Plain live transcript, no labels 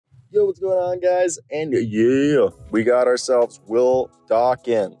Yo, what's going on, guys? And yeah, we got ourselves Will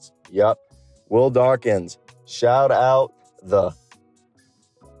Dawkins. Yep, Will Dawkins. Shout out the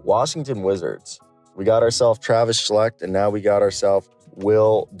Washington Wizards. We got ourselves Travis Schlecht, and now we got ourselves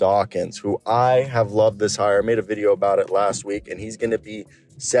Will Dawkins, who I have loved this hire. I made a video about it last week, and he's going to be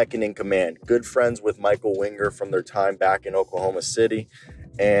second in command. Good friends with Michael Winger from their time back in Oklahoma City.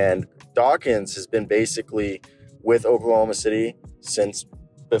 And Dawkins has been basically with Oklahoma City since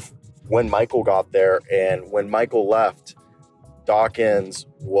when Michael got there, and when Michael left, Dawkins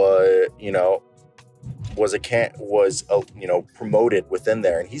was promoted within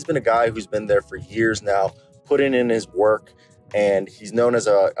there, and he's been a guy who's been there for years now, putting in his work, and he's known as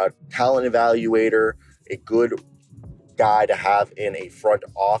a talent evaluator, a good guy to have in a front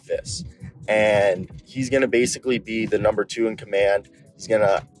office, and he's going to basically be the number 2 in command. He's going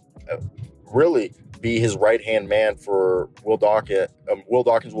to really be his right-hand man for Will Dawkins. Will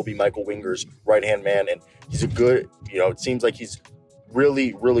Dawkins will be Michael Winger's right-hand man, and he's a good, it seems like he's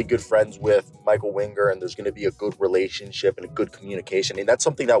really, really good friends with Michael Winger, and there's going to be a good relationship and a good communication. And that's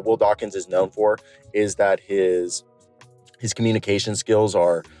something that Will Dawkins is known for, is that his communication skills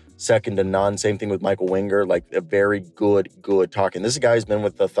are second to none. Same thing with Michael Winger, like a very good talking. This guy has been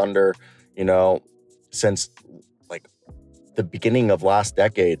with the Thunder, since like the beginning of last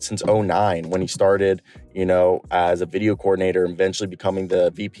decade, since 2009, when he started, as a video coordinator and eventually becoming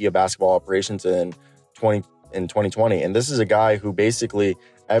the VP of basketball operations in 2020. And this is a guy who basically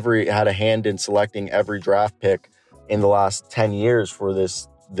had a hand in selecting every draft pick in the last 10 years for this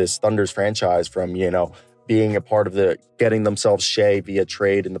Thunder's franchise, from, being a part of getting themselves Shea via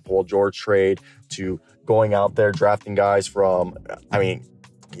trade in the Paul George trade, to going out there drafting guys from,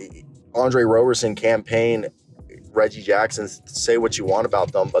 Andre Roberson campaign, Reggie Jackson, say what you want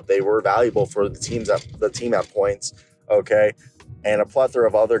about them, but they were valuable for the team at points, okay? And a plethora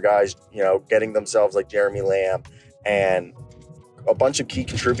of other guys, getting themselves like Jeremy Lamb and a bunch of key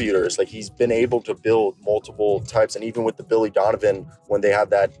contributors. Like, he's been able to build multiple types, and even with the Billy Donovan, when they had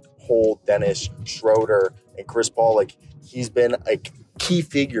that whole Dennis Schroeder and Chris Paul, like, he's been a key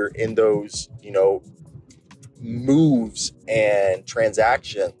figure in those, moves and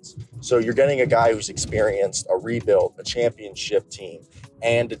transactions. So you're getting a guy who's experienced a rebuild, a championship team,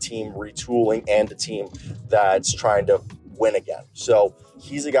 and a team retooling, and a team that's trying to win again. So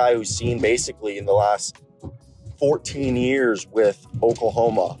he's a guy who's seen basically in the last 14 years with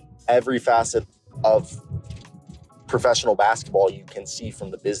Oklahoma every facet of professional basketball you can see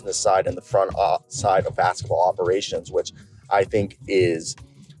from the business side and the front side of basketball operations, which I think is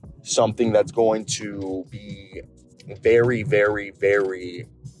something that's going to be very, very, very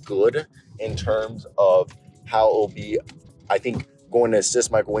good in terms of how it'll be, I think, going to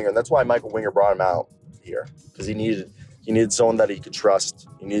assist Michael Winger. And that's why Michael Winger brought him out here, because he needed someone that he could trust.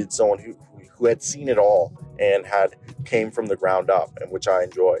 He needed someone who had seen it all and came from the ground up, and which I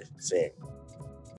enjoy seeing.